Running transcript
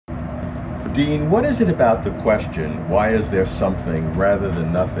Dean, what is it about the question, why is there something rather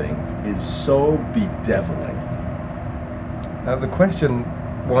than nothing, is so bedeviling? The question,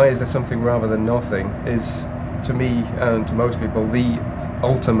 why is there something rather than nothing, is, to me and to most people, the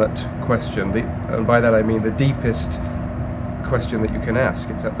ultimate question. And by that I mean the deepest question that you can ask.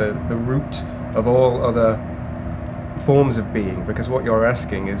 It's at the root of all other forms of being, because what you're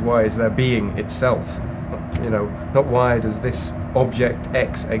asking is, why is there being itself? You know, not why does this object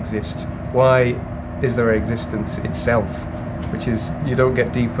X exist, why is there existence itself? Which is, you don't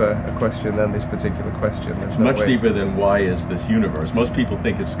get deeper a question than this particular question. It's much deeper than why is this universe. Most people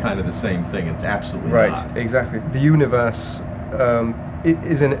think it's kind of the same thing. It's absolutely not. Right, exactly. The universe it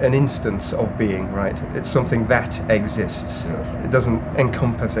is an instance of being, right? It's something that exists. Yes. It doesn't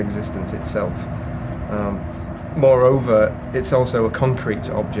encompass existence itself. Moreover, it's also a concrete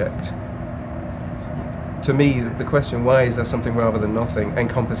object. To me, the question, why is there something rather than nothing,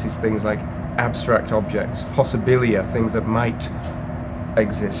 encompasses things like abstract objects, possibilia, things that might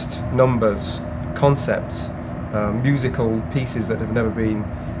exist, numbers, concepts, musical pieces that have never been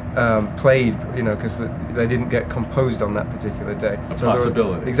played, you know, because they didn't get composed on that particular day. A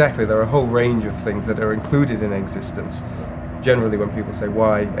possibility. Exactly, there are a whole range of things that are included in existence. Generally, when people say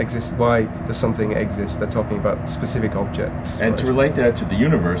why does something exist, they're talking about specific objects. And to relate that to the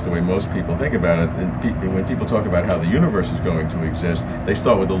universe, the way most people think about it, and when people talk about how the universe is going to exist, they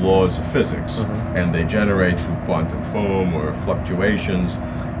start with the laws of physics, and they generate through quantum foam or fluctuations.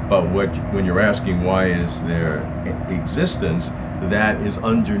 But when you're asking why is there existence, that is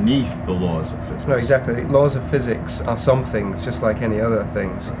underneath the laws of physics. No, exactly. Laws of physics are some things, just like any other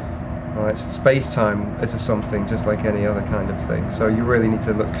things. Right. Space-time is a something just like any other kind of thing. So you really need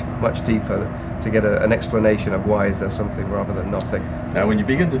to look much deeper to get an explanation of why is there something rather than nothing. Now, when you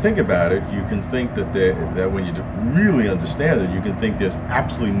begin to think about it, you can think that when you really understand it, you can think there's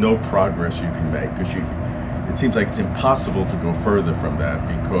absolutely no progress you can make, because it seems like it's impossible to go further from that,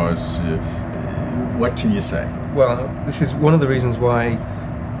 because what can you say? Well, this is one of the reasons why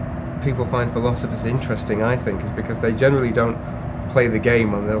people find philosophers interesting, I think, is because they generally don't play the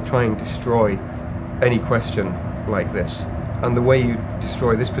game and they'll try and destroy any question like this. And the way you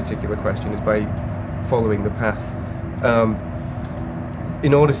destroy this particular question is by following the path.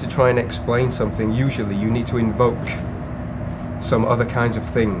 In order to try and explain something, usually you need to invoke some other kinds of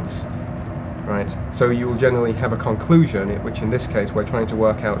things, right? So you'll generally have a conclusion, which in this case we're trying to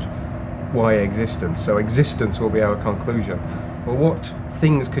work out why existence. So existence will be our conclusion. Well, what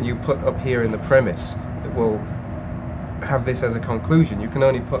things can you put up here in the premise that will have this as a conclusion? You can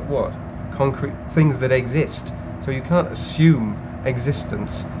only put what? Concrete things that exist. So you can't assume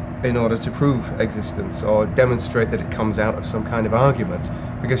existence in order to prove existence or demonstrate that it comes out of some kind of argument,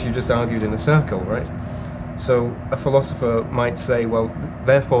 because you just argued in a circle, right? So a philosopher might say, well,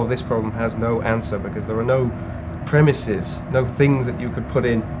 therefore this problem has no answer, because there are no premises, no things that you could put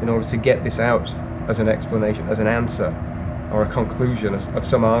in order to get this out as an explanation, as an answer, or a conclusion of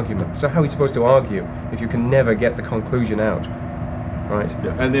some argument. So how are you supposed to argue if you can never get the conclusion out, right?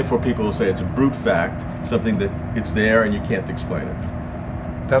 Yeah. And therefore people will say it's a brute fact, something that it's there and you can't explain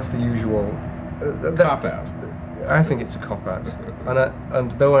it. That's the usual... cop-out. I think it's a cop-out.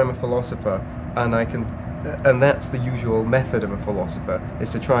 And though I'm a philosopher, and that's the usual method of a philosopher, is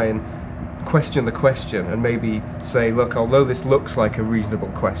to try and question the question and maybe say, look, although this looks like a reasonable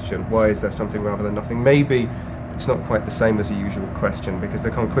question, why is there something rather than nothing? Maybe it's not quite the same as a usual question, because the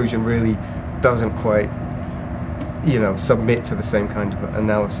conclusion really doesn't quite, you know, submit to the same kind of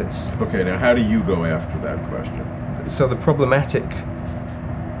analysis. Okay, now how do you go after that question? So the problematic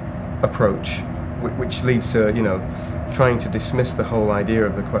approach, which leads to, you know, trying to dismiss the whole idea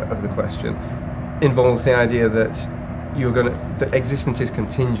of the question, involves the idea that that existence is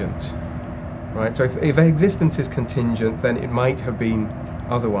contingent, right? So if existence is contingent, then it might have been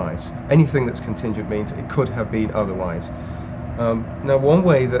otherwise. Anything that's contingent means it could have been otherwise. Now, one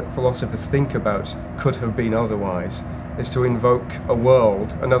way that philosophers think about could have been otherwise is to invoke a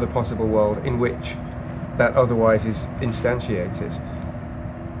world, another possible world, in which that otherwise is instantiated.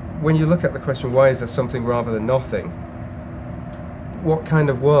 When you look at the question, why is there something rather than nothing, what kind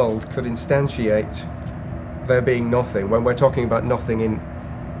of world could instantiate there being nothing, when we're talking about nothing in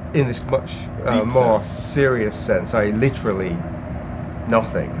this much more serious sense, i.e. literally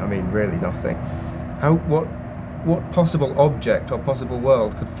nothing, I mean really nothing. What possible object or possible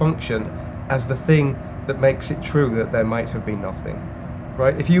world could function as the thing that makes it true that there might have been nothing,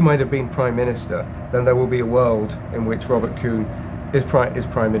 right? If you might have been Prime Minister, then there will be a world in which Robert Kuhn is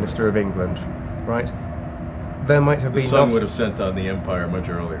Prime Minister of England, right? There might have been nothing. The sun would have sent on the empire much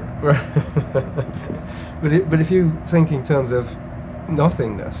earlier. Right. But if you think in terms of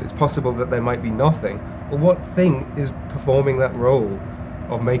nothingness. It's possible that there might be nothing. Well, what thing is performing that role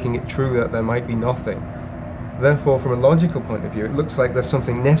of making it true that there might be nothing? Therefore, from a logical point of view, it looks like there's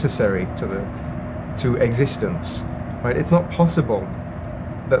something necessary to existence. Right? It's not possible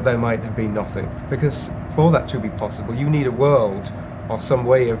that there might have been nothing, because for that to be possible, you need a world or some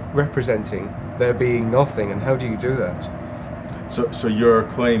way of representing there being nothing. And how do you do that? So you're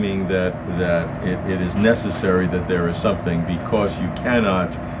claiming that it is necessary that there is something, because you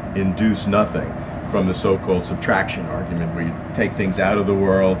cannot induce nothing, from the so-called subtraction argument, where you take things out of the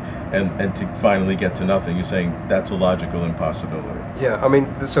world and to finally get to nothing. You're saying that's a logical impossibility. Yeah, I mean,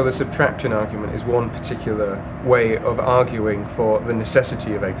 so the subtraction argument is one particular way of arguing for the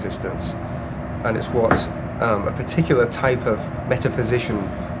necessity of existence, and it's what a particular type of metaphysician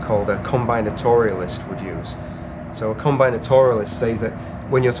called a combinatorialist would use. So a combinatorialist says that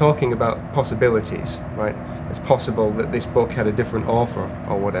when you're talking about possibilities, right, it's possible that this book had a different author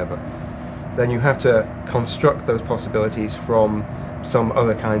or whatever, then you have to construct those possibilities from some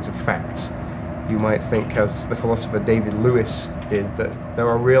other kinds of facts. You might think, as the philosopher David Lewis did, that there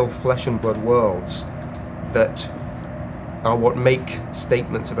are real flesh and blood worlds that are what make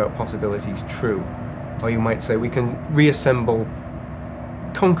statements about possibilities true. Or you might say we can reassemble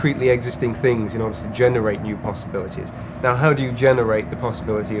concretely existing things in order to generate new possibilities. Now, how do you generate the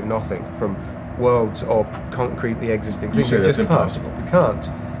possibility of nothing from worlds or concretely existing things? You say You that's just impossible. can't. You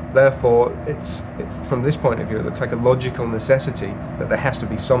can't. Therefore, from this point of view, it looks like a logical necessity that there has to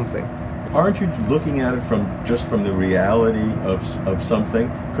be something. Aren't you looking at it from the reality of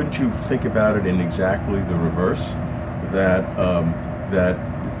something? Couldn't you think about it in exactly the reverse? That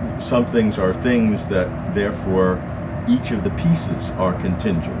some things are things that therefore each of the pieces are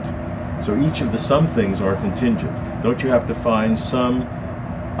contingent. So each of the some things are contingent. Don't you have to find some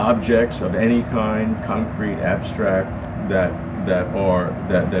objects of any kind, concrete, abstract, that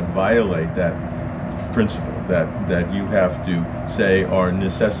violate that principle, that you have to say are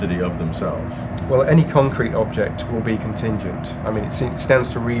necessity of themselves? Well, any concrete object will be contingent. I mean, it stands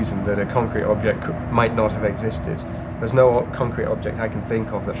to reason that a concrete object might not have existed. There's no concrete object I can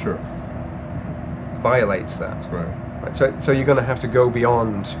think of that Sure. violates that. Right. So you're going to have to go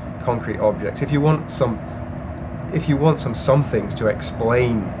beyond concrete objects. If you want some things to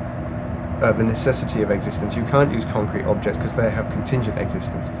explain the necessity of existence, you can't use concrete objects because they have contingent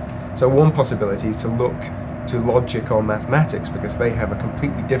existence. So one possibility is to look to logic or mathematics, because they have a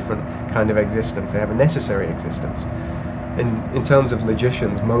completely different kind of existence. They have a necessary existence. In terms of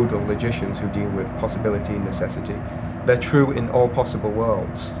logicians, modal logicians who deal with possibility and necessity, they're true in all possible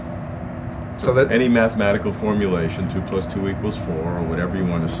worlds. So that any mathematical formulation, 2 + 2 = 4, or whatever you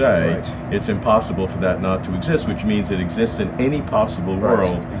want to say, Right. it's impossible for that not to exist, which means it exists in any possible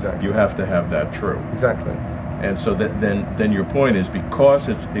world. Exactly. You have to have that true. Exactly. And so that then your point is, because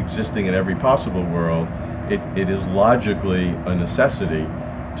it's existing in every possible world, it is logically a necessity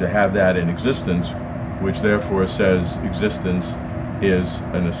to have that in existence, which therefore says existence is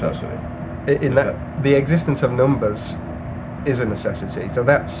a necessity. The existence of numbers is a necessity. So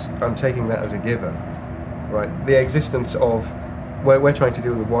I'm taking that as a given, right? The existence of, we're trying to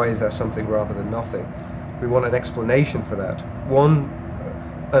deal with why is there something rather than nothing. We want an explanation for that.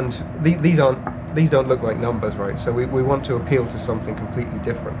 And these don't look like numbers, right? So we want to appeal to something completely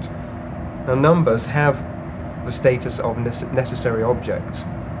different. Now, numbers have the status of necessary objects.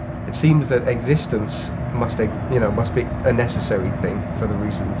 It seems that existence must be a necessary thing for the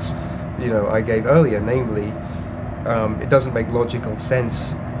reasons I gave earlier, namely, it doesn't make logical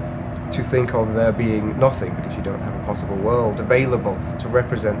sense to think of there being nothing because you don't have a possible world available to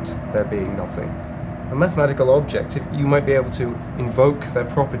represent there being nothing. A mathematical object, you might be able to invoke their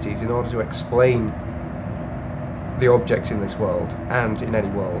properties in order to explain the objects in this world and in any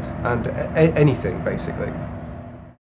world and anything, basically.